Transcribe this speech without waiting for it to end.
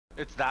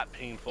It's that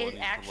painful. It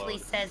actually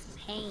says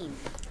pain.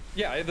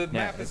 Yeah, the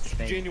map is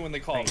genuinely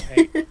called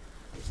pain. pain.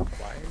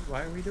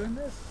 Why are we doing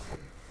this?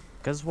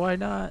 Because why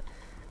not?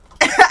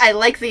 I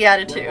like the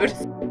attitude.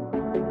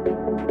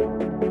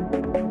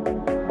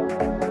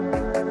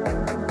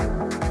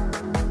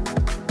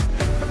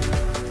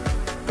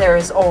 There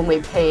is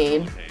only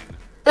pain.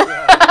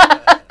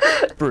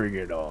 Bring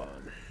it on.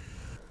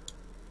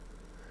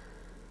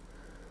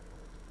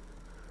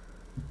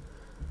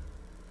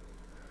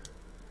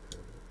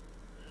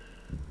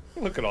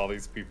 Look at all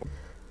these people.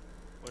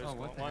 Oh,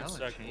 what the hell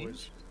has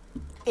changed?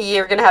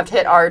 You're gonna have to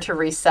hit R to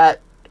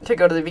reset to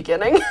go to the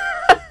beginning.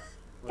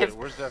 Wait,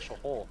 where's the actual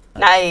hole?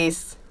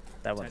 Nice.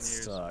 That one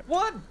sucked.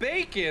 What?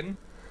 Bacon?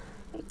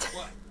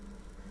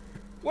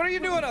 What are you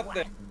doing up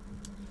there?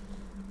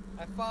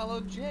 I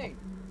followed Jay.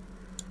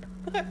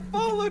 I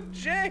followed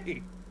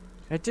Jay.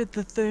 I did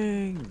the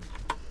thing.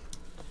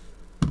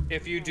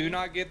 If you do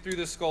not get through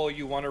the skull,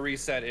 you want to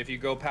reset. If you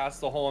go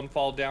past the hole and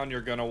fall down, you're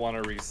gonna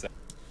want to reset.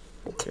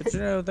 Good to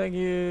know. Thank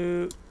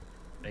you.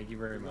 Thank you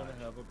very much.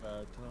 Have a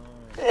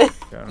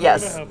bad time.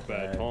 Yes. Have a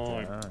bad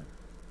time.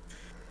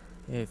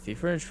 If you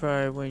French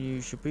fry when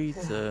you should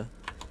pizza.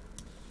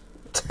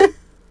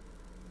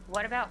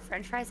 What about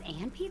French fries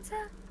and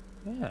pizza?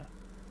 Yeah.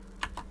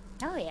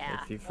 Hell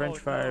yeah. If you French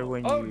fry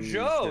when Oh, you.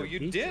 Joe, serve you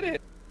pizza. did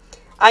it.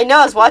 I know,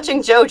 I was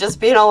watching Joe just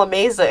being all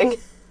amazing.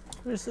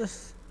 What is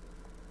this?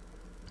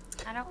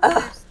 I don't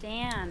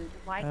understand.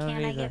 Why can't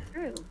I either. get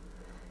through?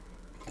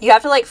 You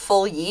have to like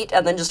full yeet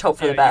and then just hope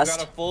for the best.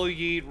 You got a full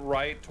yeet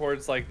right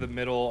towards like the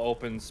middle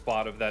open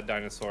spot of that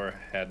dinosaur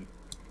head.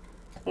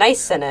 Nice,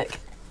 Cynic.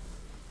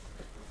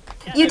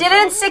 You did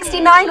it in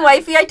 69,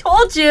 wifey, I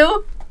told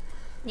you!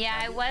 Yeah,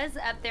 I was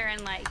up there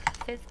in like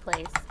 5th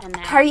place. And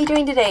then How are you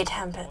doing today,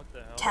 Tempest?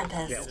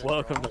 Yeah,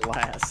 welcome to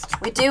last.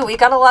 We do, we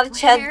got a lot of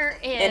ched Where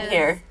in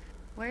here.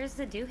 Where's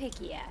the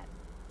doohickey at?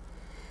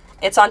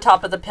 It's on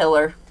top of the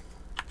pillar.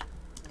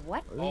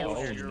 What?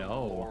 Oh,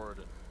 no. Lord.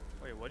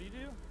 Wait, what do you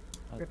do?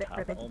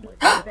 Oh my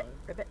god.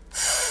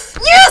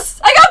 Yes!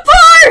 I got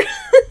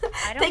par!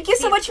 I don't Thank you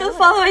so see much for the pillar.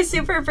 follow, I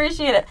super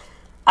appreciate it.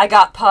 I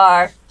got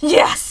par.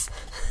 Yes!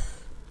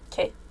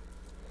 Okay.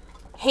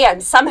 Hey,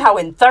 I'm somehow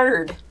in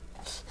 3rd.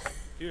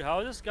 Dude, how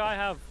does this guy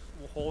have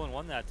hole in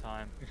one that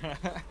time?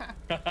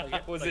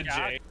 Was it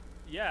Jay?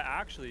 Yeah,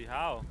 actually,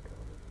 how?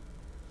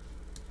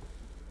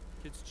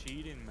 Kid's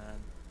cheating, man.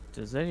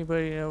 Does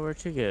anybody know where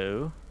to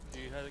go?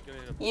 Dude, you had to go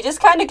hit a, You just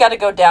kind of got to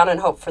go down and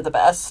hope for the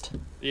best.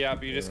 Yeah,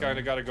 but you just kind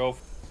of got to go.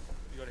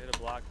 you gotta hit a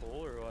black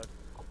hole or what?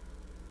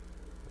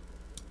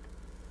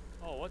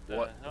 Oh, what the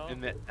What hell? in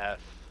the F?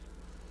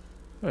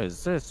 What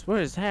is this? What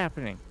is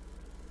happening?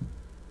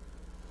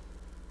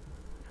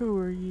 Who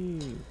are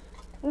you?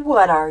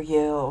 What are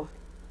you?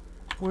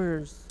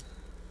 Where's...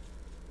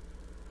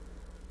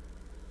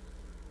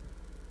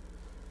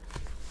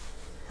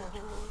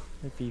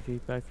 Hi, Fifi.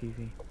 Bye,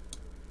 Fifi.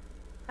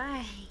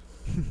 Bye.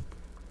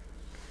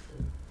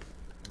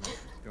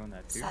 Doing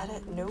that Is too. that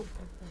it? Nope.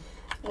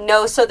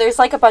 No, so there's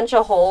like a bunch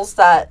of holes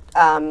that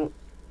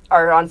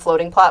are on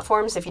floating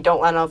platforms. If you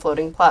don't land on a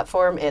floating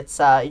platform, it's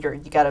you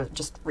gotta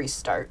just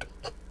restart.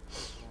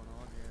 What's going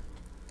on here?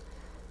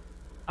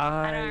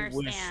 I don't I wish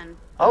understand.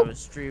 I Oh. was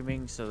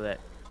streaming so that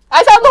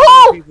I found the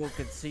hole! people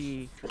could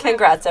see.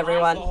 Congrats, The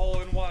everyone.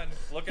 hole in one.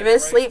 Look You've at been it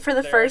asleep for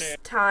the there it first is.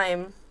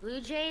 time Blue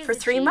Jays for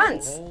 3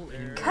 months.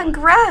 There.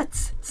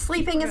 Congrats!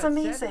 Sleeping is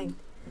amazing.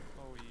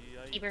 Oh,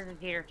 yeah. Cheaper's a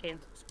cheater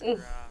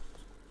too.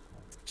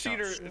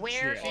 Cheater.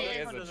 Where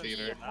Cheater is is a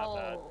cheater. the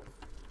hole?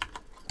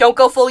 Don't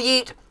go full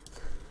yeet.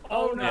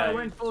 Oh no, Yeah. I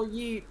went full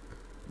yeet.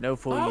 No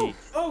full yeet.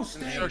 Oh,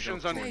 stay.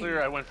 Instructions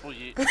unclear. I went full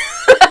yeet.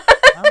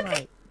 How am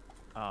I?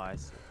 Oh, I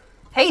see.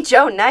 Hey,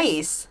 Joe,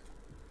 nice.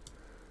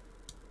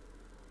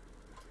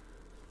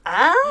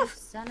 Ah, You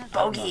son of a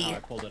bogey. I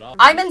pulled it off.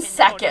 I'm in No,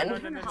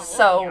 second, no.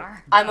 so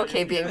I'm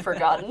okay being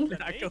forgotten.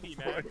 Maybe,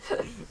 man.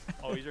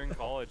 Oh, he's in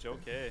college.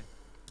 Okay.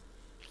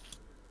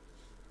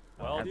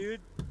 Well, Abs- dude,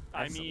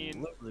 I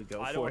mean, Absolutely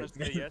go I for don't want it.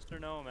 to say yes or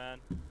no, man.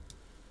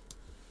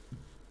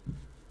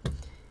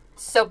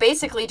 So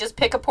basically, just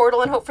pick a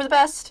portal and hope for the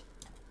best.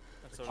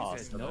 That's what Oh,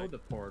 he's I know saying. the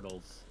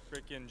portals.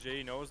 Freaking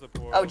Jay knows the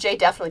portal. Oh, Jay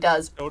definitely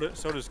does.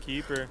 So does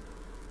Keeper.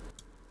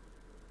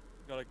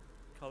 Got a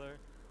color.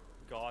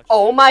 Gotcha.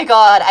 Oh my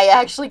god, I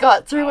actually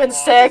got through How in long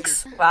is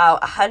 6. your- Wow,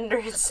 Oh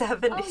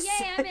 176.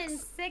 yay, I'm in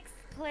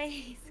 6th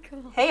place.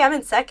 Cool. Hey, I'm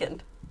in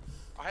second.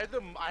 I had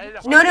them. I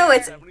had No, no,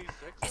 it's-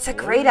 176. It's a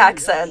great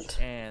accent.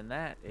 And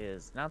that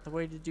is not the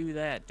way to do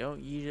that.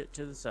 Don't yeet it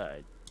to the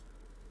side.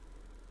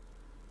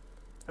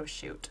 Oh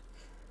shoot.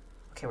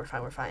 Okay, we're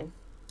fine, we're fine.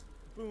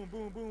 Boom,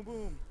 boom, boom,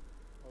 boom.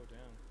 Oh,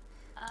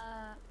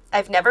 damn.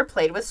 I've never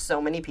played with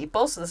so many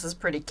people, so this is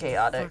pretty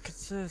chaotic. Fuck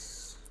is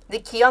this? The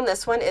key on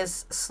this one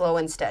is slow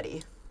and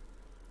steady.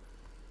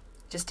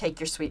 Just take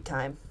your sweet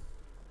time.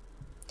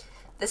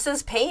 This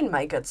is pain,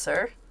 my good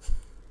sir.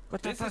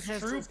 What the This fuck is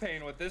is true this?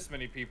 pain with this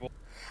many people.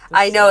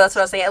 I know, that's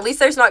what I was saying. At least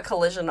there's not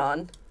collision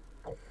on.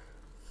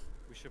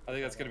 We should. I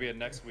think that's gonna be a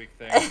next week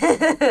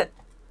thing.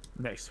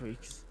 Next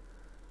week's.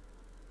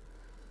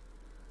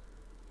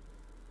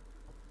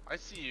 I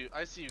see you.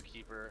 I see you,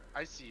 Keeper.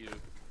 I see you.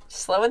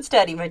 Slow and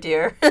steady, my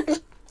dear.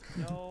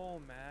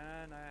 No,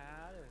 man, I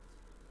had it.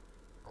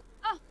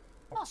 Oh,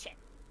 bullshit.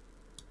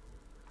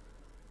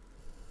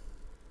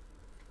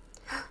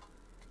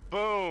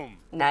 Boom.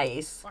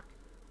 Nice.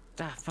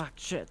 Ah, fuck,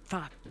 shit,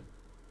 fuck.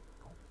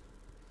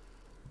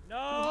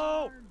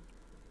 No!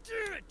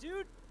 Damn it,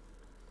 dude!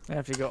 I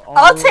have to go all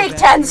I'll the way take back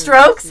 10 here,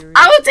 strokes. serious?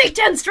 I will take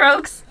 10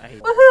 strokes. I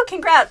hate Woohoo,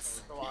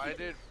 congrats. So I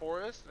did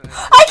Forest. And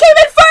I came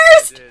in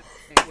first! did.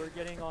 We're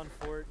getting on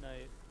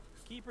Fortnite.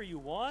 Keeper, you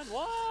won?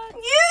 What?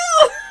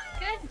 You!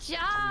 Good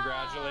job.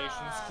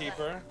 Congratulations,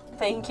 Keeper.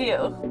 Thank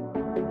you.